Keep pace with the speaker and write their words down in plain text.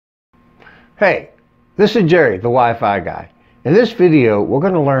Hey, this is Jerry, the Wi-Fi guy. In this video, we're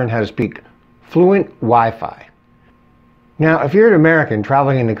going to learn how to speak fluent Wi-Fi. Now, if you're an American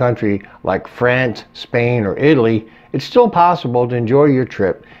traveling in a country like France, Spain, or Italy, it's still possible to enjoy your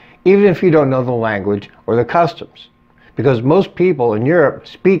trip even if you don't know the language or the customs, because most people in Europe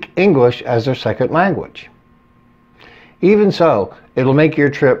speak English as their second language. Even so, it'll make your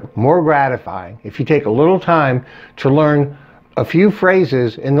trip more gratifying if you take a little time to learn a few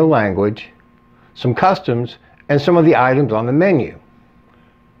phrases in the language, some customs, and some of the items on the menu.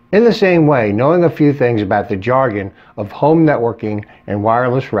 In the same way, knowing a few things about the jargon of home networking and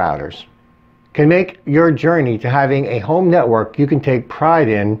wireless routers can make your journey to having a home network you can take pride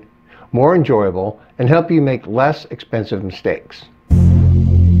in more enjoyable and help you make less expensive mistakes.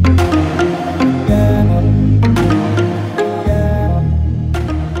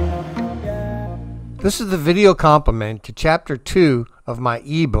 This is the video complement to Chapter 2 of my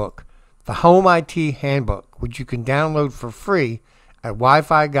eBook, the Home IT Handbook, which you can download for free at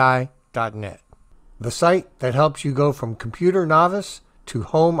WiFiGuy.net, the site that helps you go from computer novice to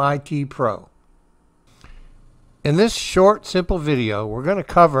home IT pro. In this short, simple video, we're going to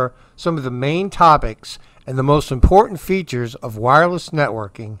cover some of the main topics and the most important features of wireless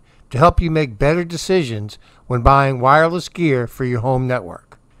networking to help you make better decisions when buying wireless gear for your home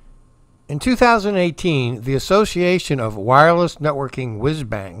network. In 2018, the Association of Wireless Networking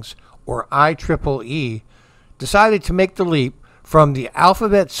Whiz-Bangs, or IEEE, decided to make the leap from the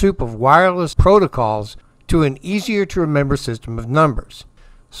alphabet soup of wireless protocols to an easier-to-remember system of numbers.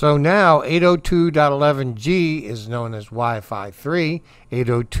 So now 802.11g is known as Wi-Fi 3,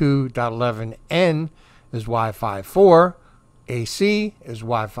 802.11n is Wi-Fi 4, AC is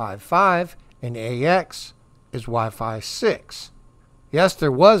Wi-Fi 5, and AX is Wi-Fi 6. Yes,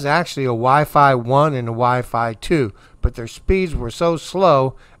 there was actually a Wi-Fi 1 and a Wi-Fi 2, but their speeds were so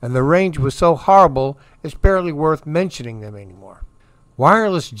slow and the range was so horrible, it's barely worth mentioning them anymore.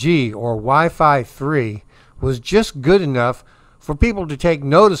 Wireless G, or Wi-Fi 3, was just good enough for people to take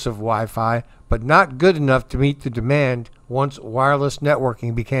notice of Wi-Fi, but not good enough to meet the demand once wireless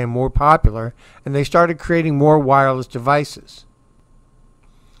networking became more popular and they started creating more wireless devices.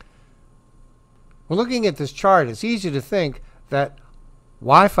 When looking at this chart, it's easy to think that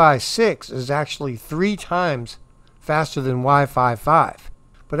Wi-Fi 6 is actually 3 times faster than Wi-Fi 5.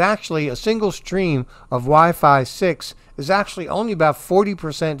 But actually, a single stream of Wi-Fi 6 is actually only about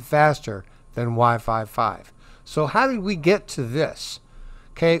 40% faster than Wi-Fi 5. So how did we get to this?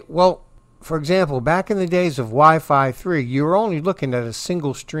 Okay, well, for example, back in the days of Wi-Fi 3, you were only looking at a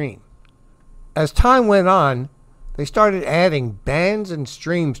single stream. As time went on, they started adding bands and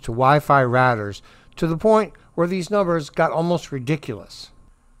streams to Wi-Fi routers to the point where these numbers got almost ridiculous.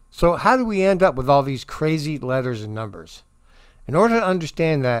 So how do we end up with all these crazy letters and numbers? In order to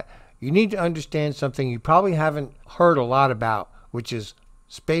understand that, you need to understand something you probably haven't heard a lot about, which is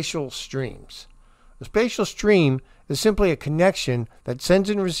spatial streams. A spatial stream is simply a connection that sends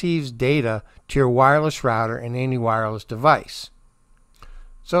and receives data to your wireless router and any wireless device.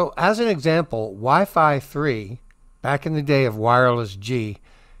 So as an example, Wi-Fi 3, back in the day of wireless G,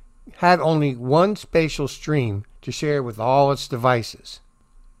 had only one spatial stream to share with all its devices.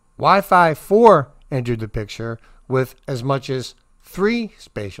 Wi-Fi 4 entered the picture with as much as 3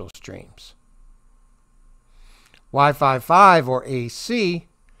 spatial streams. Wi-Fi 5, or AC,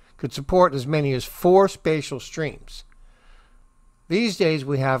 could support as many as 4 spatial streams. These days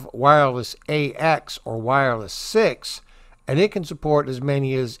we have wireless AX, or wireless 6, and it can support as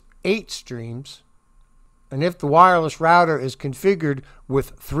many as 8 streams. And if the wireless router is configured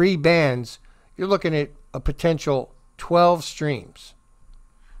with 3 bands, you're looking at a potential 12 streams.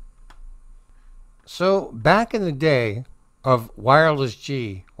 So back in the day of wireless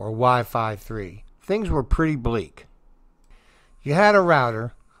G, or Wi-Fi 3, things were pretty bleak. You had a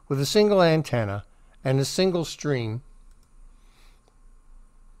router with a single antenna and a single stream,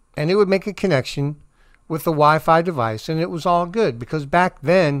 and it would make a connection with the Wi-Fi device, and it was all good because back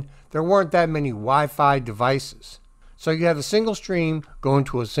then there weren't that many Wi-Fi devices. So you had a single stream going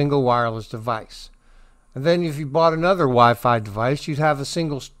to a single wireless device. And then if you bought another Wi-Fi device, you'd have a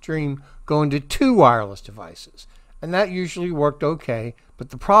single stream going to 2 wireless devices. And that usually worked okay, but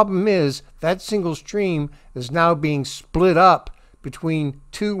the problem is that single stream is now being split up between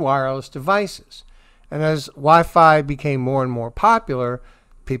 2 wireless devices. And as Wi-Fi became more and more popular,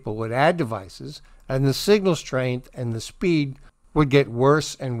 people would add devices, and the signal strength and the speed would get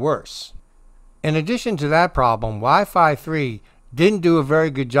worse and worse. In addition to that problem, Wi-Fi 3 didn't do a very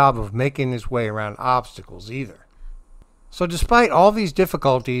good job of making its way around obstacles either. So despite all these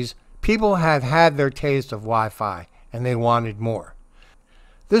difficulties, people had had their taste of Wi-Fi and they wanted more.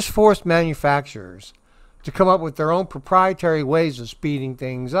 This forced manufacturers to come up with their own proprietary ways of speeding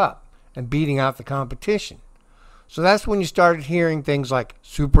things up and beating out the competition. So that's when you started hearing things like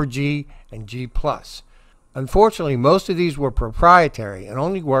Super G and G+. Unfortunately, most of these were proprietary and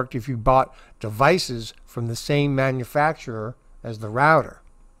only worked if you bought devices from the same manufacturer as the router.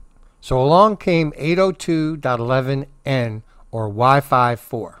 So along came 802.11n, or Wi-Fi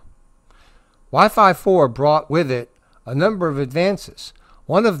 4. Wi-Fi 4 brought with it a number of advances.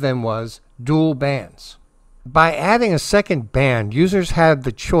 One of them was dual bands. By adding a second band, users had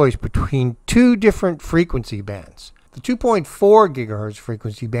the choice between two different frequency bands. The 2.4 gigahertz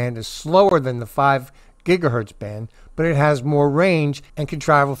frequency band is slower than the 5 gigahertz band, but it has more range and can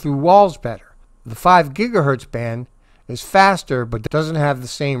travel through walls better. The 5 gigahertz band is faster but doesn't have the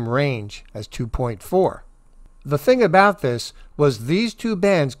same range as 2.4. The thing about this was these two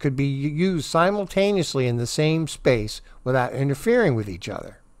bands could be used simultaneously in the same space without interfering with each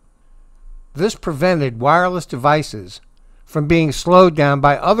other. This prevented wireless devices from being slowed down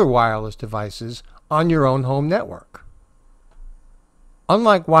by other wireless devices on your own home network.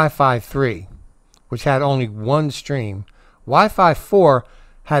 Unlike Wi-Fi 3, which had only one stream, Wi-Fi 4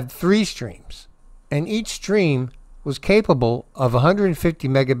 had 3 streams, and each stream was capable of 150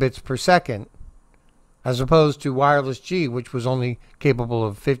 megabits per second, as opposed to wireless G, which was only capable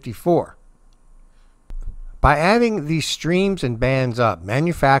of 54. By adding these streams and bands up,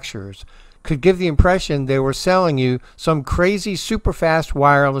 manufacturers could give the impression they were selling you some crazy super fast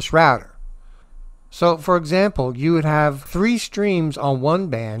wireless router. So, for example, you would have 3 streams on one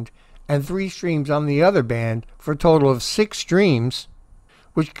band and 3 streams on the other band for a total of 6 streams,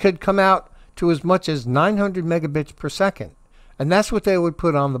 which could come out to as much as 900 megabits per second. And that's what they would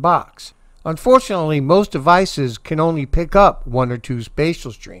put on the box. Unfortunately, most devices can only pick up 1 or 2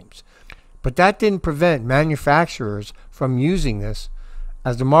 spatial streams, but that didn't prevent manufacturers from using this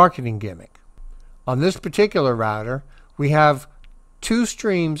as a marketing gimmick. On this particular router, we have 2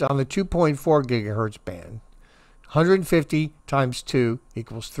 streams on the 2.4 gigahertz band. 150 times 2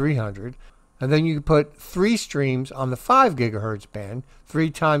 equals 300. And then you put 3 streams on the 5 gigahertz band.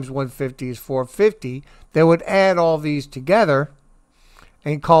 3 times 150 is 450. They would add all these together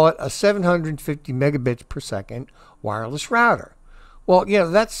and call it a 750 megabits per second wireless router. Well,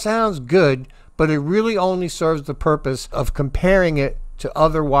 that sounds good, but it really only serves the purpose of comparing it to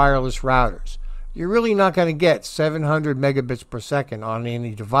other wireless routers. You're really not going to get 700 megabits per second on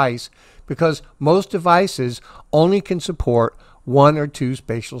any device because most devices only can support 1 or 2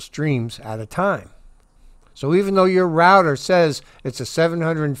 spatial streams at a time. So even though your router says it's a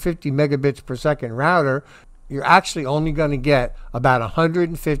 750 megabits per second router, you're actually only going to get about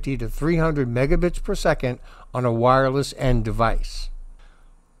 150 to 300 megabits per second on a wireless end device.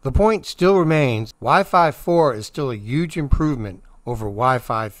 The point still remains, Wi-Fi 4 is still a huge improvement over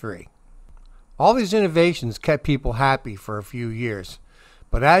Wi-Fi 3. All these innovations kept people happy for a few years,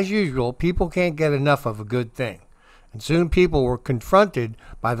 but as usual, people can't get enough of a good thing, and soon people were confronted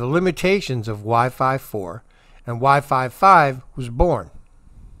by the limitations of Wi-Fi 4, and Wi-Fi 5 was born.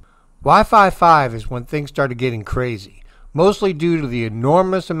 Wi-Fi 5 is when things started getting crazy, mostly due to the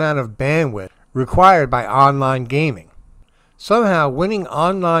enormous amount of bandwidth required by online gaming. Somehow, winning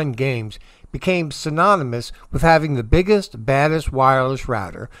online games became synonymous with having the biggest, baddest wireless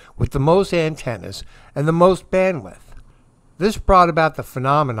router with the most antennas and the most bandwidth. This brought about the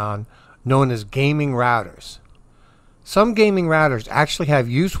phenomenon known as gaming routers. Some gaming routers actually have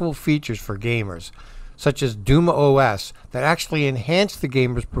useful features for gamers, such as Duma OS, that actually enhance the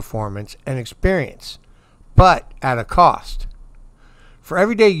gamer's performance and experience, but at a cost. For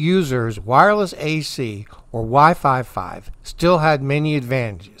everyday users, wireless AC or Wi-Fi 5 still had many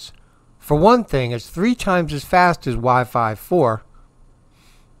advantages. For one thing, it's 3 times as fast as Wi-Fi 4,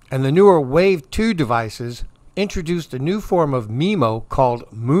 and the newer Wave 2 devices introduced a new form of MIMO called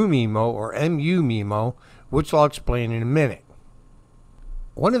MU-MIMO or MU-MIMO, which I'll explain in a minute.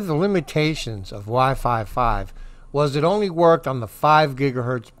 One of the limitations of Wi-Fi 5 was it only worked on the 5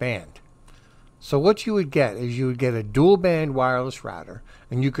 gigahertz band. So what you would get is you would get a dual band wireless router,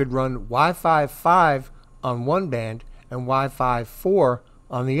 and you could run Wi-Fi 5 on one band and Wi-Fi 4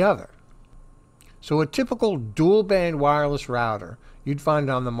 on the other. So a typical dual band wireless router you'd find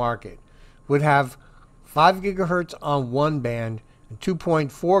on the market would have 5 gigahertz on one band and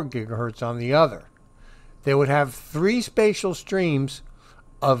 2.4 gigahertz on the other. They would have 3 spatial streams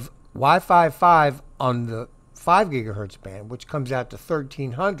of Wi-Fi 5 on the 5 gigahertz band, which comes out to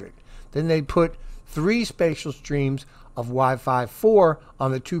 1300. Then they'd put 3 spatial streams of Wi-Fi 4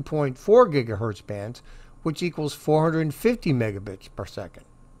 on the 2.4 gigahertz bands, which equals 450 megabits per second.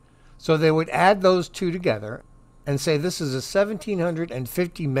 So they would add those two together, and say this is a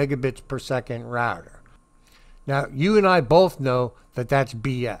 1750 megabits per second router. Now, you and I both know that that's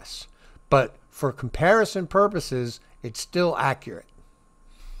BS, but for comparison purposes, it's still accurate.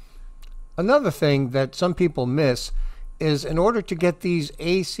 Another thing that some people miss is in order to get these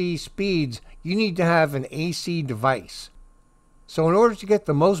AC speeds, you need to have an AC device. So in order to get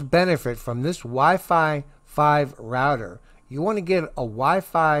the most benefit from this Wi-Fi 5 router, you want to get a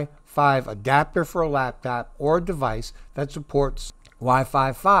Wi-Fi 5 adapter for a laptop or a device that supports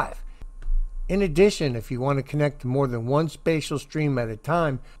Wi-Fi 5. In addition, if you want to connect to more than one spatial stream at a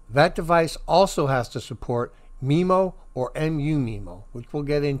time, that device also has to support MIMO or MU-MIMO, which we'll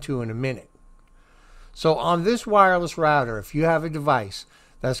get into in a minute. So on this wireless router, if you have a device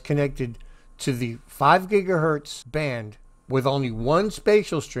that's connected to the 5 gigahertz band with only one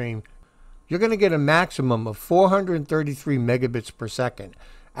spatial stream, you're going to get a maximum of 433 megabits per second.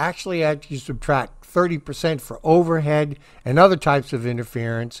 Actually, after you subtract 30% for overhead and other types of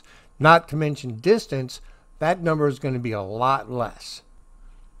interference, not to mention distance, that number is going to be a lot less.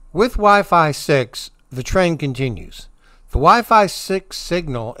 With Wi-Fi 6, the trend continues. The Wi-Fi 6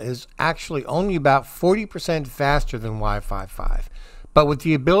 signal is actually only about 40% faster than Wi-Fi 5, but with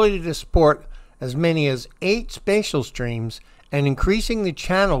the ability to support as many as 8 spatial streams and increasing the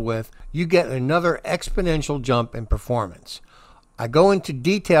channel width, you get another exponential jump in performance. I go into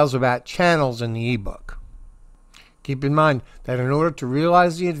details about channels in the ebook. Keep in mind that in order to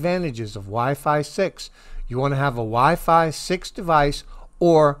realize the advantages of Wi-Fi 6, you want to have a Wi-Fi 6 device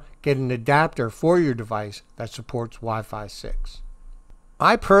or get an adapter for your device that supports Wi-Fi 6.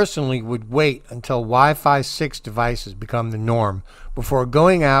 I personally would wait until Wi-Fi 6 devices become the norm before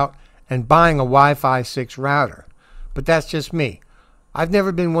going out and buying a Wi-Fi 6 router. But that's just me. I've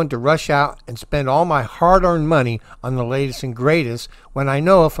never been one to rush out and spend all my hard-earned money on the latest and greatest when I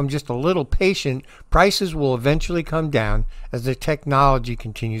know if I'm just a little patient, prices will eventually come down as the technology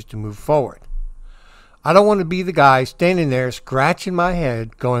continues to move forward. I don't want to be the guy standing there scratching my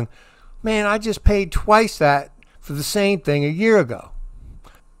head going, man, I just paid twice that for the same thing a year ago.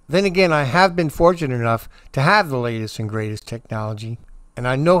 Then again, I have been fortunate enough to have the latest and greatest technology, and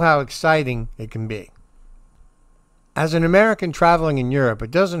I know how exciting it can be. As an American traveling in Europe,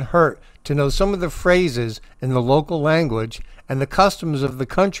 it doesn't hurt to know some of the phrases in the local language and the customs of the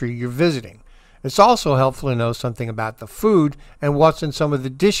country you're visiting. It's also helpful to know something about the food and what's in some of the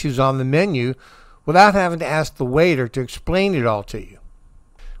dishes on the menu without having to ask the waiter to explain it all to you.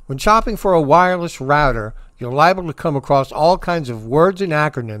 When shopping for a wireless router, you're liable to come across all kinds of words and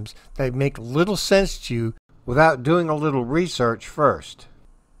acronyms that make little sense to you without doing a little research first.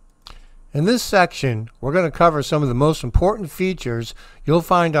 In this section, we're going to cover some of the most important features you'll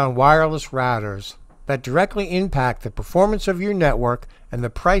find on wireless routers that directly impact the performance of your network and the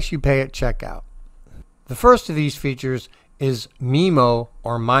price you pay at checkout. The first of these features is MIMO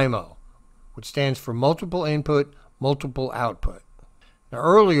or MIMO, which stands for multiple input, multiple output. Now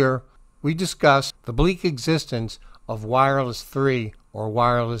earlier, we discussed the bleak existence of wireless 3 or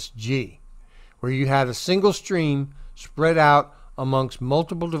wireless G, where you had a single stream spread out amongst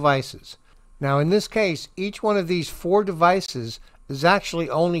multiple devices. Now in this case, each one of these 4 devices is actually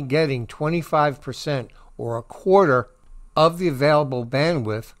only getting 25% or a quarter of the available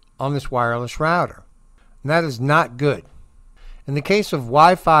bandwidth on this wireless router. And that is not good. In the case of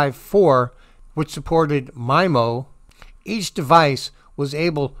Wi-Fi 4, which supported MIMO, each device was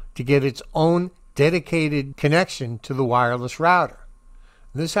able to get its own dedicated connection to the wireless router.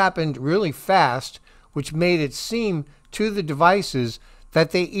 This happened really fast, which made it seem to the devices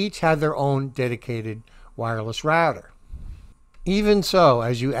that they each had their own dedicated wireless router. Even so,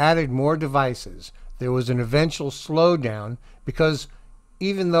 as you added more devices, there was an eventual slowdown because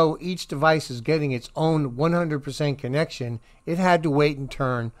even though each device is getting its own 100% connection, it had to wait in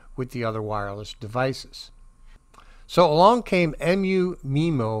turn with the other wireless devices. So along came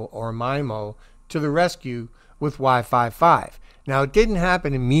MU-MIMO or MIMO to the rescue with Wi-Fi 5. Now it didn't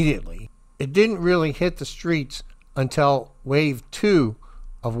happen immediately. It didn't really hit the streets until wave 2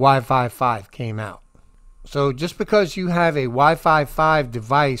 of Wi-Fi 5 came out. So just because you have a Wi-Fi 5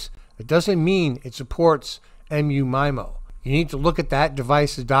 device, it doesn't mean it supports MU-MIMO. You need to look at that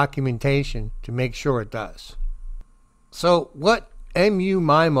device's documentation to make sure it does. So what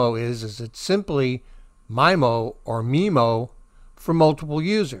MU-MIMO is it's simply MIMO or MIMO for multiple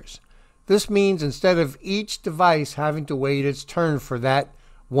users. This means instead of each device having to wait its turn for that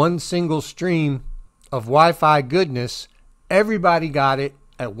one single stream of Wi-Fi goodness, everybody got it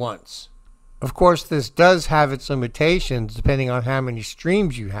at once. Of course, this does have its limitations depending on how many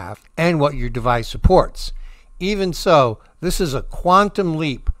streams you have and what your device supports. Even so, this is a quantum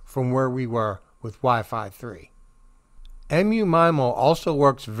leap from where we were with Wi-Fi 3. MU-MIMO also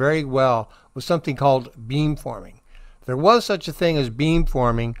works very well with something called beamforming. There was such a thing as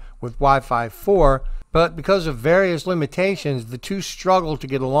beamforming with Wi-Fi 4, but because of various limitations, the two struggle to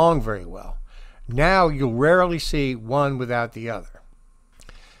get along very well. Now you'll rarely see one without the other.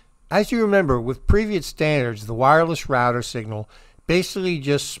 As you remember, with previous standards, the wireless router signal basically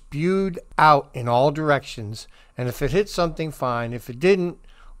just spewed out in all directions, and if it hit something, fine. If it didn't,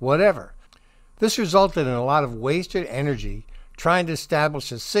 whatever. This resulted in a lot of wasted energy trying to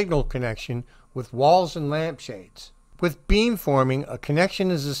establish a signal connection with walls and lampshades. With beamforming, a connection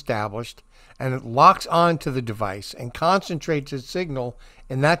is established and it locks onto the device and concentrates its signal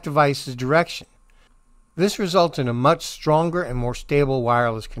in that device's direction. This results in a much stronger and more stable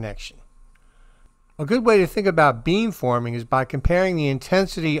wireless connection. A good way to think about beamforming is by comparing the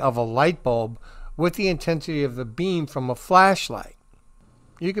intensity of a light bulb with the intensity of the beam from a flashlight.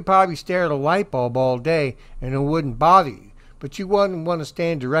 You could probably stare at a light bulb all day and it wouldn't bother you, but you wouldn't want to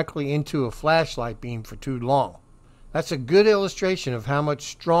stand directly into a flashlight beam for too long. That's a good illustration of how much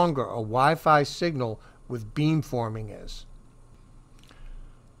stronger a Wi-Fi signal with beamforming is.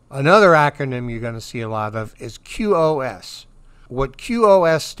 Another acronym you're going to see a lot of is QoS. What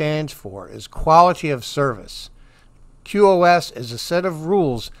QoS stands for is quality of service. QoS is a set of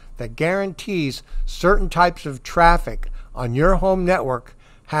rules that guarantees certain types of traffic on your home network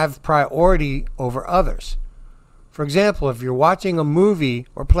have priority over others. For example, if you're watching a movie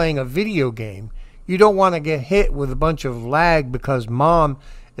or playing a video game, you don't want to get hit with a bunch of lag because mom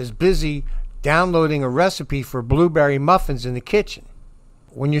is busy downloading a recipe for blueberry muffins in the kitchen.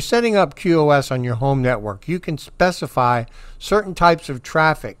 When you're setting up QoS on your home network, you can specify certain types of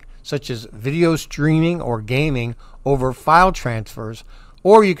traffic, such as video streaming or gaming over file transfers,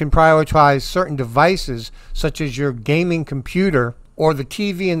 or you can prioritize certain devices, such as your gaming computer or the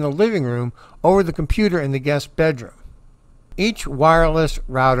TV in the living room over the computer in the guest bedroom. Each wireless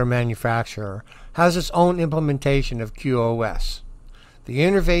router manufacturer has its own implementation of QoS. The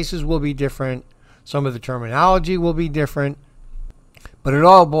interfaces will be different, some of the terminology will be different, but it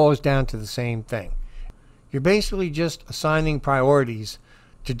all boils down to the same thing. You're basically just assigning priorities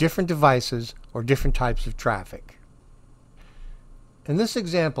to different devices or different types of traffic. In this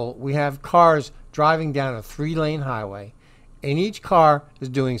example, we have cars driving down a 3-lane highway, and each car is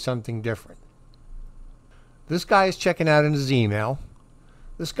doing something different. This guy is checking out in his email.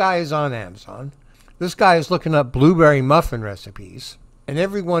 This guy is on Amazon. This guy is looking up blueberry muffin recipes. And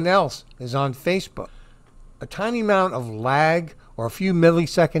everyone else is on Facebook. A tiny amount of lag or a few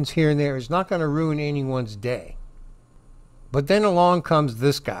milliseconds here and there is not going to ruin anyone's day. But then along comes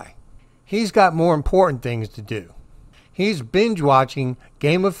this guy. He's got more important things to do. He's binge watching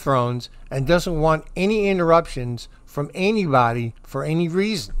Game of Thrones and doesn't want any interruptions from anybody for any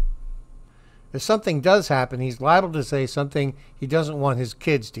reason. If something does happen, he's liable to say something he doesn't want his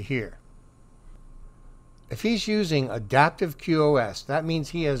kids to hear. If he's using adaptive QoS, that means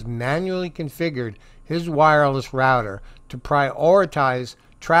he has manually configured his wireless router to prioritize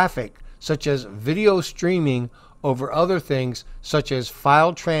traffic such as video streaming over other things such as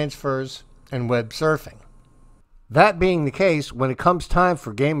file transfers and web surfing. That being the case, when it comes time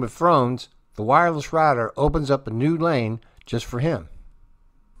for Game of Thrones, the wireless router opens up a new lane just for him.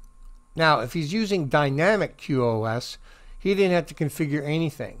 Now, if he's using dynamic QoS, he didn't have to configure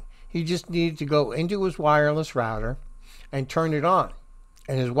anything. He just needed to go into his wireless router and turn it on.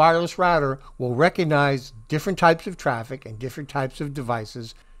 And his wireless router will recognize different types of traffic and different types of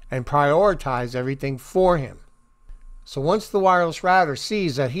devices and prioritize everything for him. So once the wireless router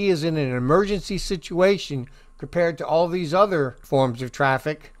sees that he is in an emergency situation compared to all these other forms of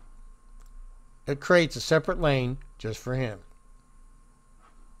traffic, it creates a separate lane just for him.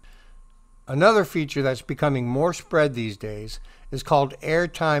 Another feature that's becoming more spread these days is called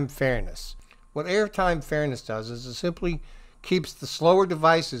Airtime Fairness. What Airtime Fairness does is it simply keeps the slower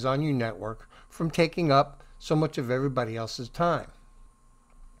devices on your network from taking up so much of everybody else's time.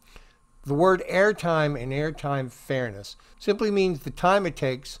 The word airtime and Airtime Fairness simply means the time it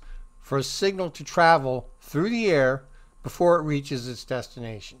takes for a signal to travel through the air before it reaches its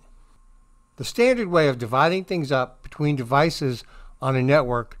destination. The standard way of dividing things up between devices on a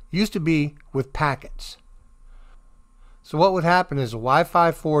network used to be with packets. So what would happen is a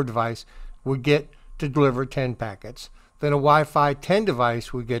Wi-Fi 4 device would get to deliver 10 packets, then a Wi-Fi 10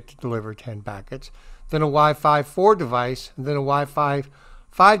 device would get to deliver 10 packets, then a Wi-Fi 4 device, and then a Wi-Fi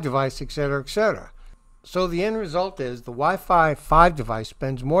 5 device, etc., etc. So the end result is the Wi-Fi 5 device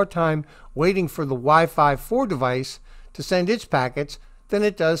spends more time waiting for the Wi-Fi 4 device to send its packets than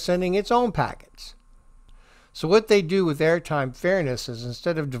it does sending its own packets. So what they do with Airtime Fairness is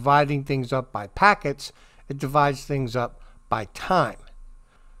instead of dividing things up by packets, it divides things up by time.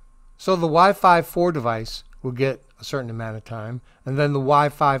 So the Wi-Fi 4 device will get a certain amount of time, and then the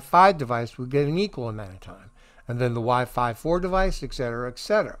Wi-Fi 5 device will get an equal amount of time, and then the Wi-Fi 4 device, etc.,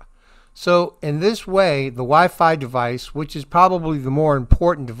 etc. So in this way, the Wi-Fi device, which is probably the more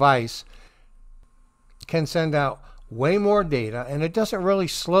important device, can send out way more data, and it doesn't really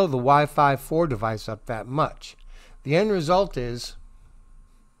slow the Wi-Fi 4 device up that much. The end result is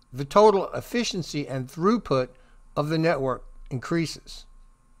the total efficiency and throughput of the network increases.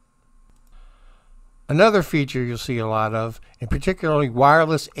 Another feature you'll see a lot of, in particularly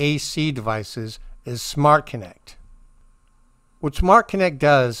wireless AC devices, is Smart Connect. What Smart Connect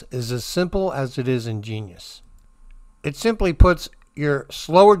does is as simple as it is ingenious. It simply puts your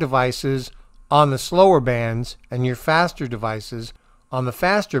slower devices on the slower bands and your faster devices on the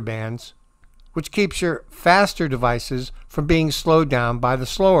faster bands, which keeps your faster devices from being slowed down by the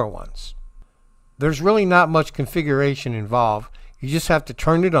slower ones. There's really not much configuration involved. You just have to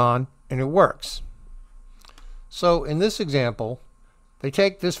turn it on and it works. So in this example, they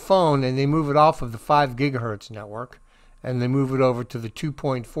take this phone and they move it off of the 5 gigahertz network and they move it over to the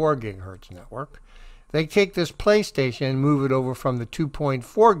 2.4 gigahertz network. They take this PlayStation and move it over from the 2.4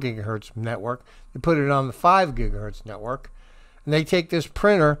 gigahertz network. They put it on the 5 gigahertz network. And they take this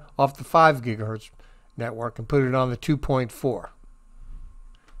printer off the 5 gigahertz network and put it on the 2.4.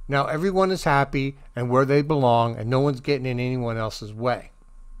 Now everyone is happy and where they belong, and no one's getting in anyone else's way.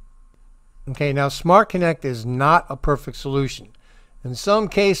 Okay, now Smart Connect is not a perfect solution. In some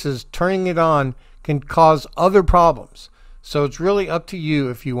cases, turning it on can cause other problems. So it's really up to you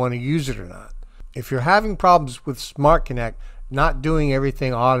if you want to use it or not. If you're having problems with Smart Connect not doing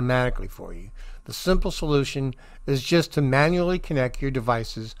everything automatically for you, the simple solution is just to manually connect your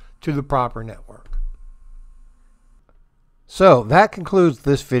devices to the proper network. So that concludes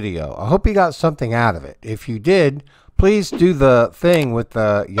this video. I hope you got something out of it. If you did, please do the thing with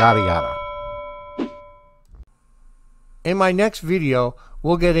the yada yada. In my next video,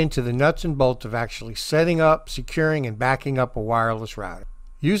 we'll get into the nuts and bolts of actually setting up, securing, and backing up a wireless router,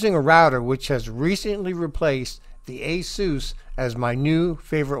 using a router which has recently replaced the ASUS as my new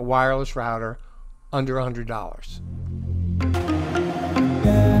favorite wireless router under $100.